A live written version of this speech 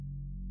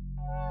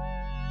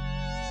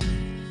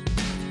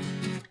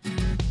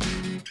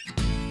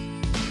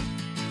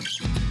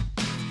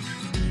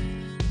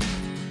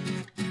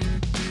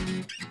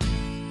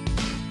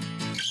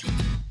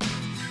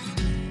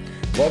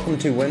Welcome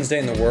to Wednesday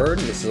in the Word.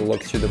 This is a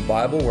look through the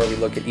Bible where we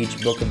look at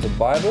each book of the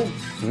Bible.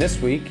 And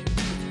this week,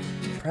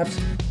 perhaps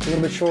a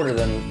little bit shorter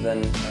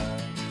than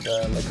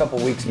a couple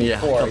weeks before. Yeah,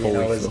 a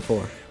couple weeks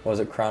before. Was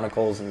it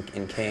Chronicles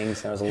and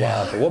Kings? There was a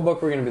lot. But what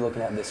book we're going to be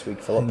looking at this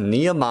week, Philip?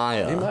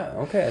 Nehemiah.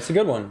 Okay, that's a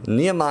good one.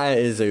 Nehemiah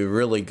is a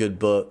really good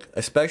book,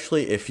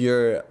 especially if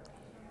you're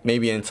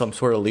maybe in some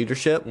sort of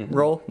leadership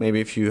role. Maybe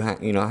if you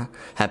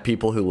have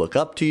people who look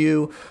up to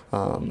you.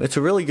 It's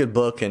a really good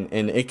book, and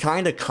it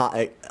kind of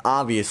it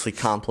obviously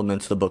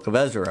complements the book of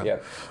Ezra.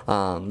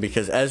 Yep.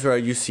 Because Ezra,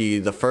 you see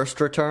the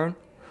first return,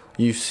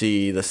 you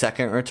see the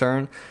second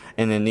return,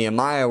 and in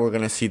Nehemiah, we're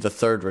going to see the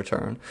third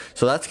return.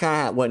 So that's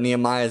kind of what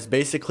Nehemiah is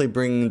basically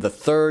bringing the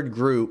third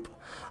group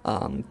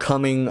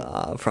coming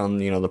from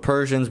the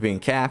Persians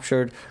being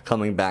captured,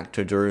 coming back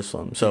to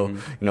Jerusalem. So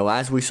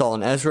as we saw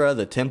in Ezra,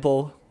 the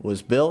temple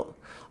was built.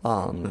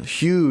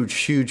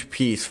 Huge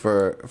piece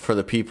for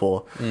the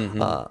people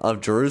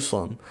of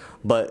Jerusalem,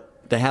 but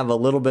they have a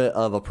little bit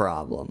of a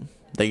problem.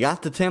 They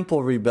got the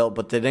temple rebuilt,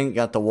 but they didn't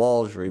got the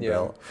walls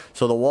rebuilt. Yeah.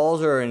 So the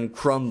walls are in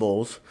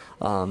crumbles.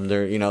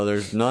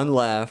 There's none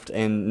left,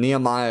 and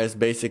Nehemiah is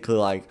basically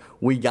like,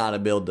 we got to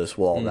build this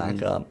wall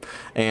back up.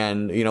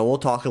 And we'll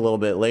talk a little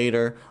bit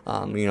later.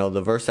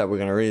 The verse that we're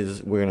going to read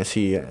is we're going to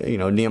see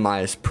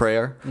Nehemiah's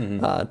prayer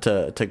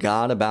to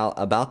God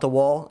about the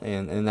wall,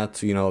 and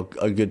that's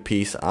a good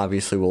piece.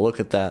 Obviously, we'll look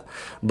at that.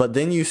 But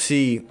then you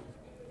see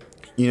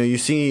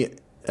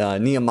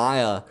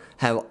Nehemiah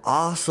have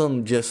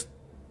awesome just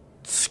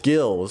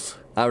skills,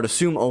 I would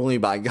assume only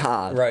by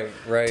God,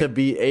 right, to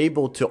be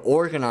able to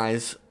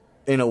organize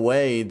in a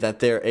way that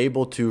they're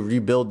able to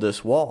rebuild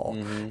this wall.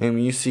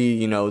 And you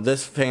see,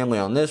 this family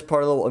on this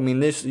part of the wall. I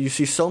mean, you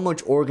see so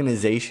much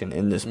organization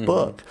in this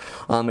book.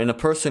 And a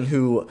person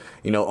who,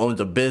 owns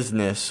a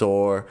business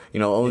or,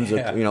 owns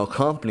a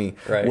company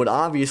would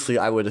obviously,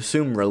 I would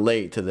assume,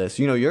 relate to this.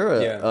 You're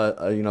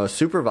a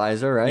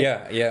supervisor, right?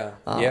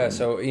 Yeah.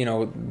 So,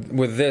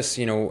 with this,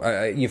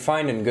 you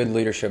find in good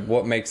leadership,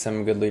 what makes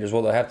them good leaders?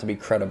 Well, they have to be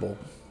credible.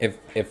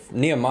 If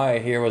Nehemiah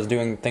here was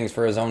doing things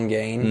for his own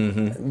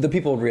gain, the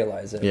people would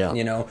realize it.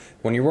 Yeah.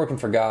 When you're working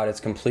for God, it's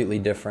completely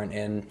different.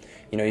 And,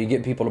 you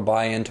get people to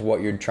buy into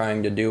what you're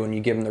trying to do, and you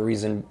give them the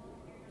reason,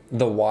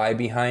 the why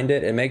behind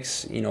it. It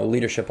makes,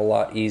 leadership a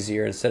lot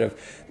easier instead of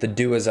the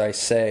do as I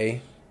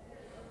say,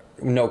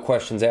 no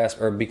questions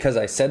asked, or because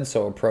I said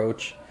so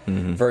approach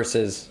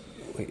versus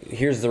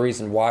here's the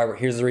reason why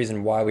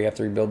we have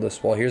to rebuild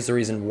this wall. Here's the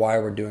reason why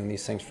we're doing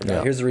these things for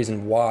God. Here's the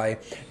reason why.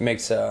 It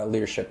makes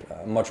leadership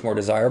much more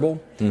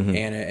desirable,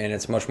 and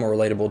it's much more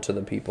relatable to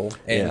the people.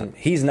 And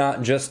he's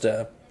not just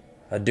a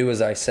do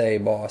as I say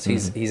boss.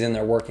 He's in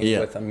there working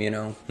with them,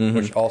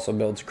 which also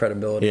builds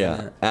credibility.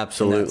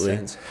 Absolutely. In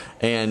that sense.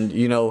 And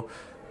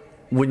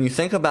when you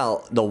think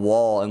about the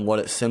wall and what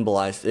it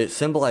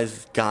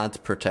symbolized God's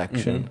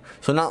protection.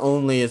 So not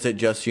only is it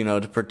just,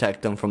 to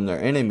protect them from their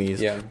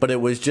enemies, but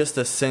it was just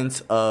a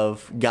sense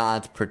of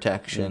God's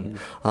protection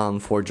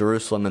for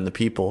Jerusalem and the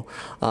people.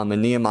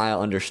 And Nehemiah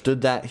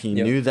understood that. He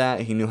knew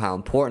that. He knew how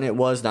important it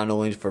was, not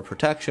only for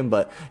protection,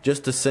 but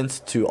just a sense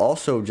to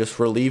also just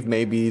relieve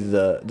maybe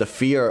the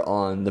fear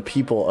on the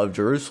people of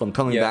Jerusalem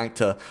coming back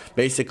to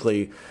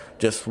basically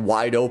just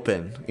wide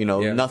open,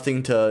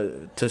 nothing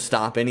to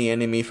stop any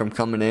enemy from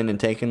coming in and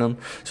taking them.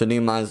 So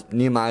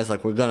Nehemiah's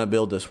like, we're going to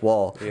build this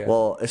wall.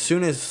 Well, as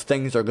soon as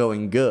things are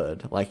going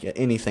good, like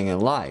anything in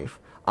life,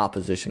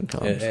 opposition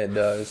comes. It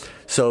does.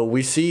 So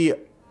we see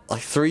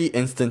like 3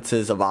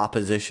 instances of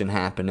opposition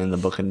happen in the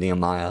book of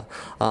Nehemiah.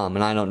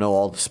 And I don't know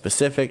all the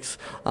specifics,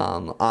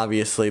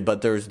 obviously,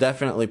 but there's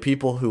definitely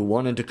people who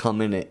wanted to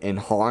come in and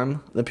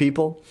harm the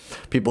people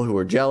who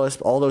were jealous,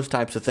 all those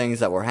types of things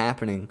that were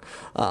happening.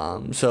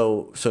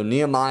 So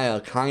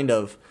Nehemiah kind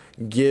of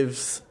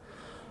gives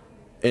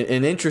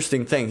an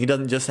interesting thing. He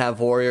doesn't just have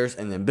warriors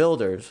and then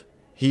builders.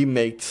 He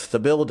makes the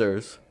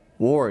builders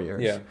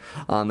warriors.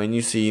 And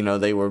you see,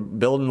 they were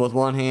building with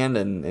one hand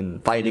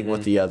and fighting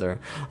with the other.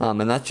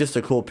 And that's just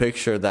a cool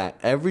picture that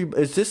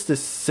it's just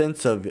this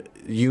sense of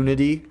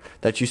unity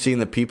that you see in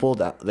the people,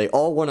 that they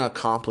all want to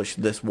accomplish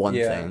this one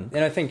thing.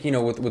 And I think,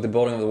 with the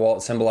building of the wall,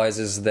 it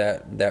symbolizes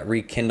that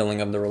rekindling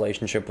of the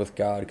relationship with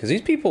God. Because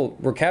these people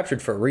were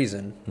captured for a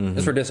reason.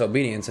 It's for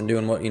disobedience and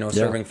doing what,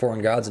 serving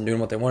foreign gods and doing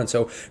what they wanted.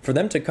 So for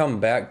them to come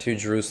back to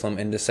Jerusalem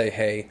and to say,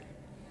 hey,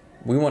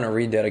 we want to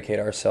rededicate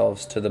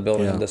ourselves to the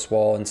building of this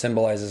wall, and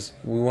symbolizes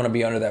we want to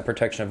be under that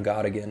protection of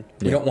God again.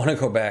 We don't want to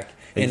go back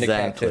into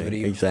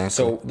captivity. Exactly.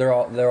 So they're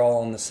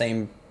all on the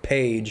same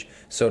page,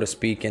 so to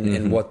speak,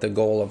 in what the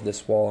goal of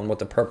this wall and what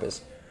the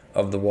purpose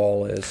of the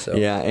wall is. So.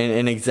 Yeah,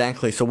 and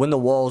exactly. So when the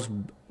wall's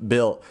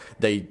built,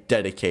 they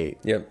dedicate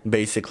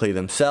basically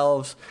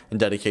themselves and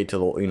dedicate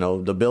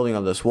to the building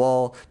of this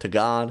wall to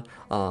God,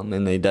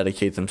 and they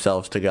dedicate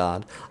themselves to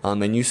God.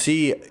 And you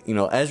see,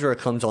 Ezra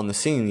comes on the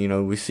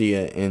scene. We see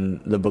it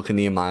in the book of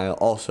Nehemiah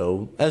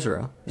also,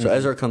 Ezra. So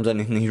Ezra comes in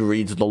and he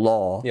reads the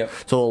law.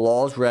 So the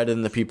law is read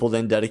and the people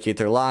then dedicate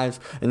their lives.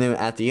 And then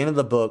at the end of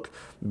the book,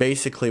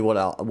 basically what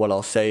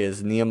I'll say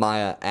is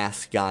Nehemiah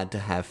asks God to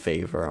have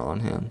favor on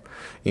him.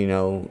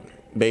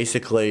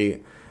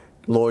 basically,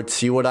 Lord,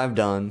 see what I've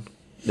done.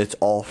 It's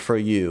all for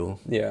you.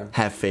 Yeah.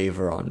 Have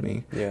favor on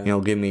me. Yeah.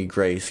 Give me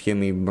grace, give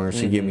me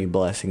mercy, give me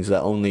blessings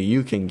that only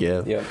you can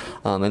give. Yeah.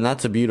 And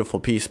that's a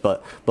beautiful piece.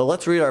 But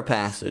let's read our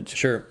passage.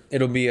 Sure.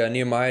 It'll be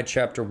Nehemiah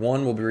chapter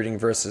 1. We'll be reading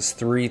verses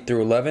 3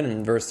 through 11. And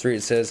in verse 3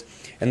 it says,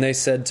 "And they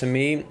said to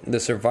me, the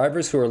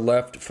survivors who are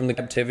left from the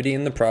captivity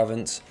in the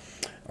province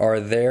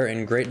are there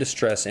in great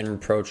distress and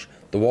reproach.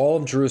 The wall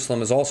of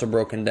Jerusalem is also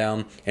broken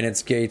down, and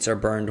its gates are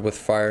burned with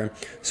fire.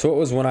 So it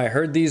was when I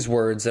heard these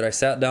words that I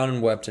sat down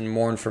and wept and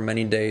mourned for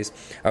many days.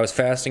 I was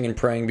fasting and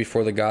praying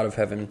before the God of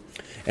heaven.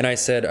 And I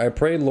said, I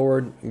pray,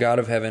 Lord, God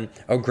of heaven,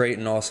 O great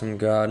and awesome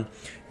God,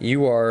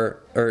 you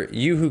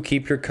who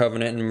keep your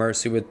covenant and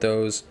mercy with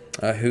those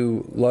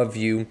who love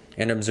you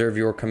and observe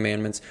your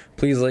commandments.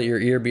 Please let your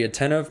ear be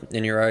attentive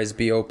and your eyes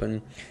be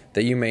open,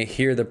 that you may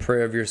hear the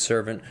prayer of your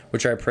servant,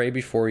 which I pray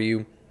before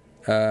you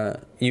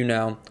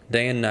now,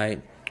 day and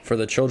night, for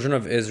the children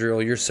of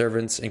Israel, your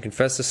servants, and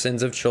confess the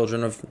sins of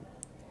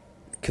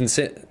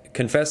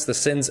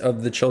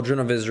the children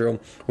of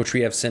Israel, which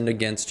we have sinned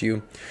against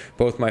you.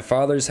 Both my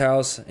father's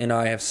house and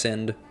I have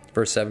sinned."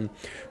 Verse 7,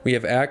 "We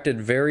have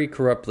acted very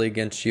corruptly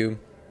against you,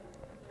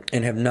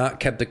 and have not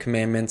kept the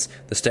commandments,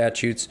 the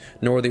statutes,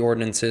 nor the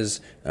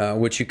ordinances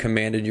which you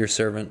commanded your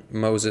servant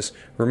Moses.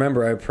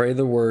 Remember, I pray,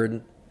 the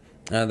word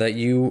that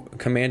you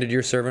commanded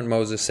your servant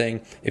Moses,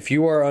 saying, If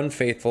you are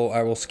unfaithful,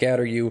 I will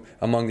scatter you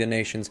among the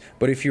nations.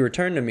 But if you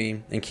return to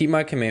me and keep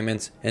my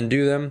commandments and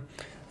do them,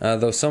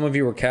 though some of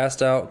you were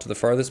cast out to the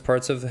farthest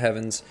parts of the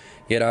heavens,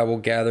 yet I will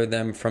gather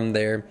them from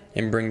there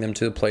and bring them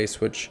to the place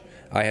which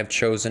I have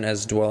chosen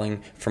as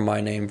dwelling for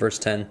my name." Verse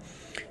 10,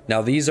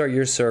 "Now these are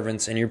your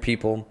servants and your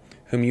people,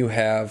 whom you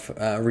have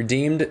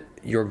redeemed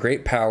your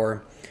great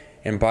power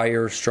and by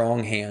your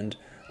strong hand.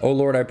 O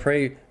Lord, I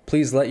pray,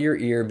 please let your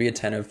ear be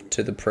attentive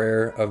to the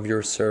prayer of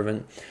your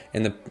servant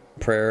and the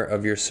prayer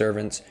of your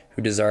servants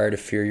who desire to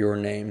fear your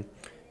name.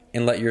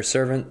 And let your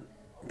servant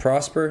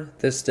prosper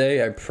this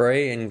day, I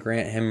pray, and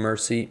grant him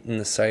mercy in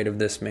the sight of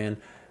this man.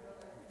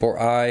 For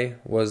I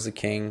was the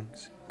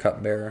king's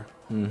cupbearer."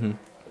 Mm-hmm.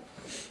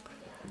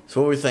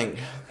 So what do we think?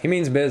 He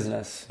means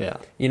business. Yeah.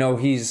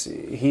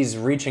 He's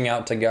reaching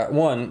out to God.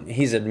 One,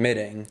 he's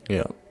admitting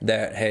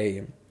that,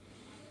 hey,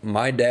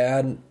 my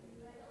dad,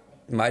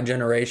 my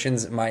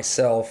generations,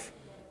 myself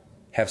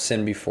have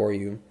sinned before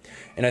you.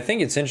 And I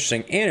think it's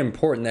interesting and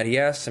important that he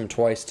asks him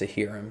twice to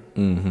hear him.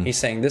 Mm-hmm. He's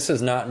saying, this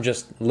is not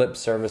just lip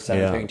service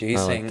that I'm doing to you.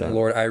 He's saying,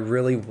 Lord, I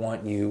really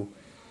want you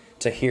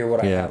to hear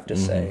what I have to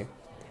say.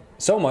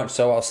 So much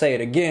so, I'll say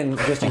it again,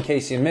 just in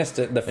case you missed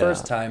it the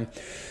first time.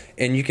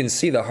 And you can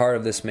see the heart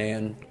of this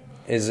man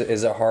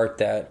is a heart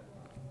that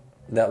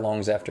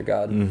longs after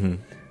God,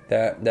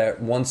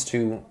 that wants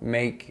to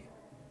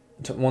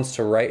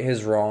right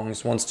his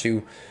wrongs, wants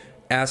to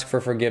ask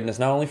for forgiveness,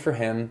 not only for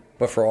him,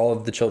 but for all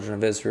of the children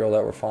of Israel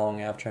that were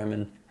following after him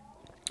and,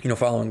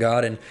 following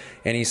God. And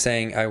he's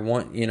saying, I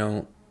want,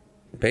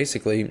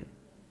 basically,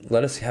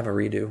 let us have a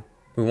redo.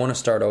 We want to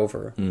start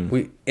over.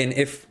 And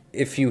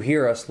if you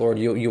hear us, Lord,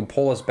 you'll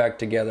pull us back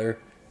together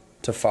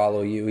to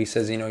follow you. He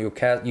says,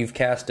 you've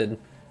casted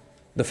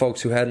the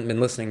folks who hadn't been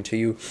listening to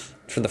you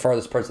for the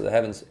farthest parts of the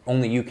heavens.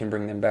 Only you can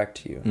bring them back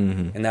to you.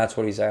 And that's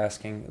what he's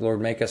asking.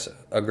 Lord, make us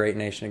a great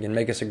nation again.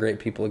 Make us a great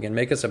people again.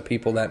 Make us a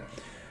people that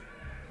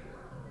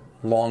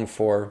long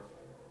for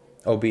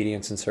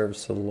obedience and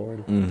service to the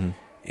Lord.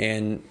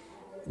 And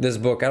this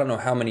book, I don't know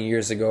how many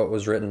years ago it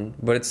was written,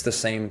 but it's the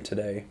same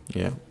today.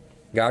 Yeah.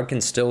 God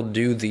can still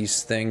do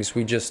these things.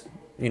 We just,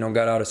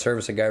 got out of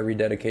service. A guy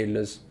rededicated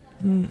his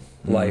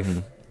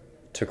life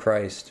to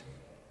Christ.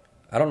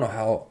 I don't know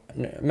how.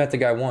 I met the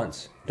guy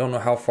once. Don't know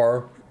how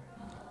far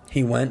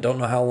he went. Don't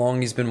know how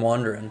long he's been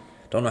wandering.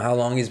 Don't know how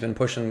long he's been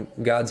pushing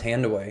God's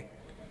hand away.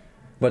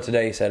 But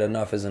today he said,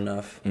 enough is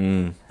enough.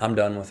 I'm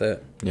done with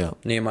it. Yeah.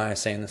 Nehemiah is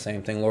saying the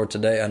same thing. Lord,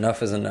 today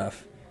enough is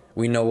enough.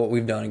 We know what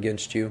we've done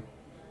against you.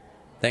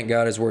 Thank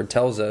God his word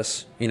tells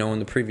us, in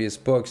the previous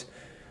books.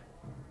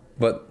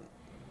 But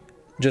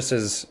just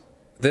as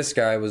this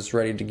guy was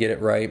ready to get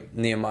it right,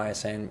 Nehemiah is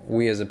saying,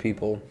 we as a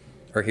people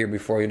are here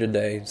before you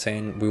today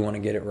saying we want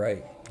to get it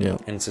right. Yeah.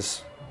 And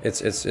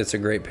it's a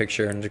great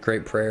picture and it's a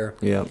great prayer.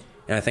 Yeah.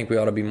 And I think we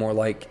ought to be more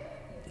like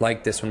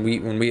this when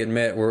we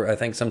admit I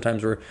think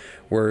sometimes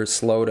we're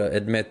slow to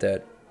admit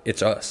that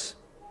it's us.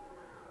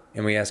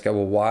 And we ask God,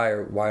 well,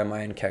 why am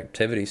I in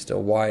captivity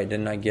still? Why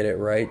didn't I get it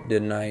right?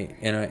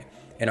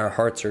 And our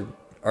hearts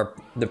are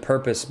the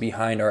purpose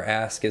behind our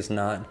ask is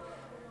not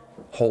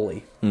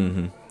holy.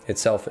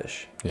 It's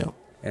selfish. Yeah.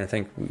 And I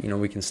think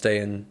we can stay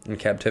in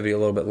captivity a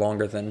little bit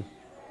longer than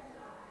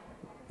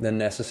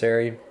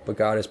necessary, but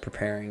God is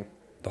preparing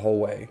the whole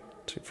way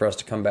for us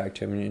to come back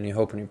to him, and you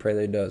hope and you pray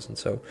that he does. And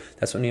so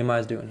that's what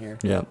Nehemiah is doing here.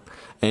 Yeah.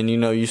 And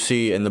you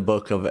see in the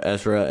book of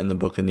Ezra and the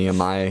book of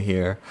Nehemiah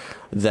here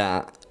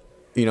that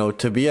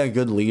to be a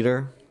good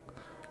leader,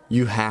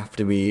 you have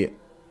to be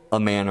a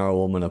man or a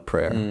woman of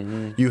prayer.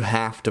 You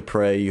have to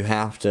pray. You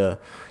have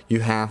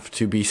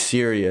to be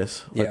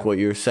serious, like what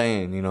you're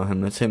saying. You know,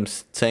 it's him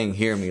saying,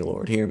 "Hear me,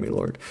 Lord. Hear me,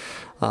 Lord."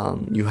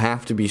 You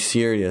have to be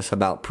serious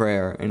about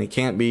prayer, and it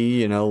can't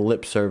be,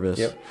 lip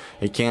service.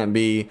 It can't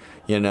be,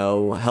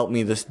 help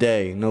me this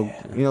day. No,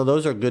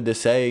 those are good to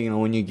say,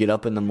 when you get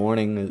up in the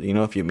morning,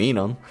 if you mean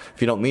them.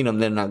 If you don't mean them,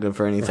 they're not good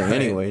for anything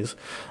anyways.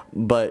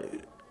 But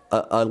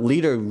a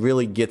leader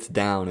really gets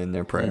down in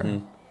their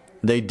prayer.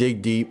 They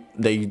dig deep.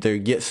 They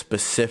get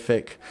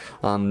specific.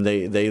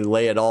 They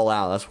lay it all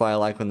out. That's why I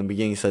like when the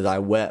beginning says, "I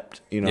wept."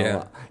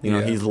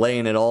 He's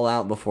laying it all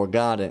out before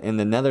God.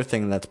 And another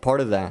thing that's part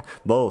of that,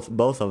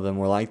 both of them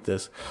were like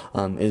this,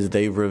 is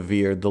they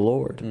revered the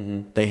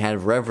Lord. They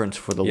had reverence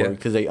for the Lord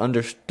because they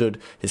understood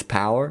His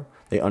power.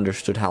 They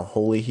understood how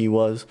holy He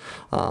was.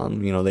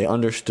 They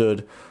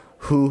understood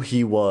who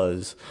He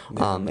was,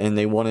 and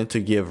they wanted to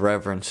give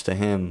reverence to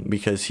Him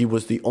because He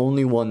was the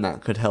only one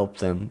that could help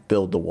them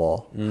build the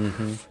wall.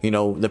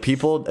 The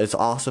people, it's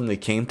awesome, they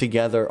came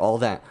together, all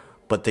that,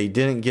 but they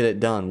didn't get it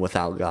done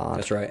without God.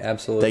 That's right,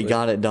 absolutely. They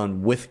got it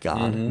done with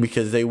God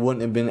because they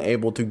wouldn't have been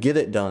able to get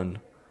it done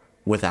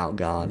without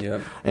God.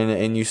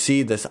 And you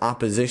see this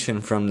opposition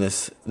from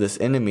this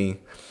enemy.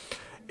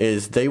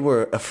 Is they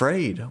were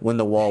afraid when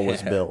the wall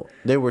was built.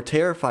 They were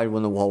terrified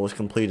when the wall was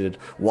completed.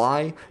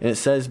 Why? And it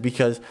says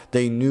because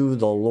they knew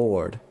the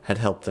Lord had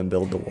helped them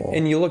build the wall.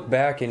 And you look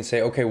back and you say,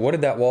 okay, what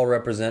did that wall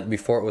represent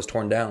before it was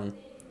torn down?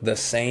 The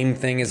same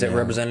thing as it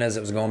represented as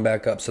it was going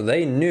back up. So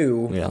they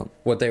knew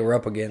what they were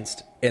up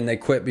against, and they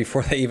quit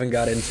before they even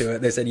got into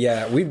it. They said,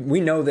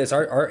 we know this.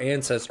 Our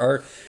ancestors,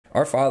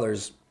 our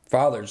fathers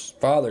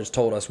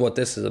told us what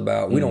this is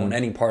about. We don't want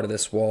any part of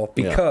this wall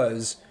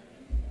because...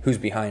 who's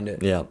behind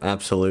it? Yeah,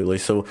 absolutely.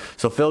 So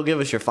Phil,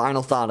 give us your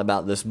final thought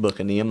about this book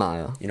of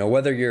Nehemiah.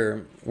 Whether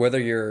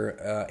you're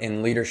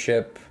in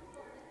leadership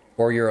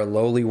or you're a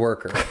lowly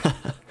worker,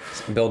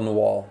 building a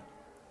wall,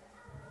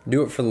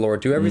 do it for the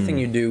Lord. Do everything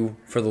you do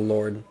for the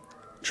Lord.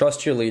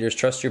 Trust your leaders.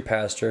 Trust your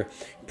pastor.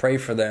 Pray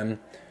for them,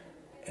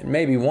 and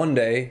maybe one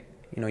day,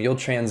 you'll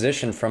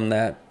transition from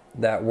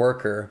that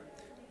worker,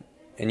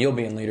 and you'll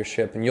be in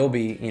leadership, and you'll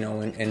be,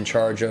 in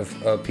charge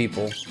of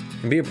people.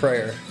 And be a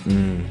prayer.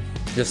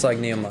 Just like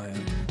Nehemiah,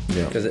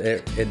 because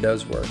it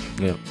does work.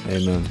 Yeah,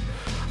 amen.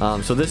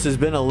 So this has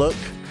been a look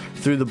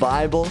through the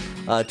Bible.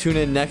 Tune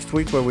in next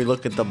week where we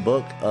look at the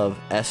book of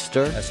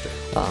Esther.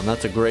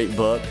 That's a great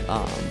book.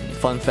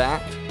 Fun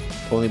fact,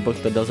 only book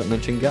that doesn't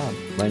mention God.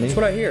 That's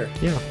what I hear.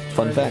 Yeah,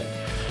 fun fact.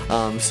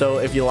 So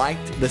if you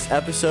liked this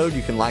episode,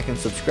 you can like and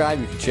subscribe.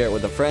 You can share it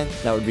with a friend.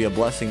 That would be a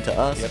blessing to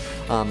us.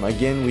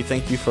 Again, we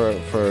thank you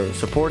for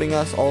supporting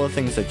us, all the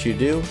things that you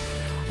do.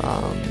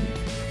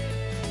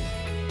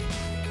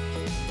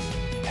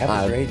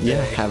 Have a great day.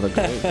 Yeah, have a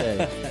great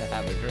day.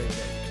 Have a great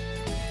day.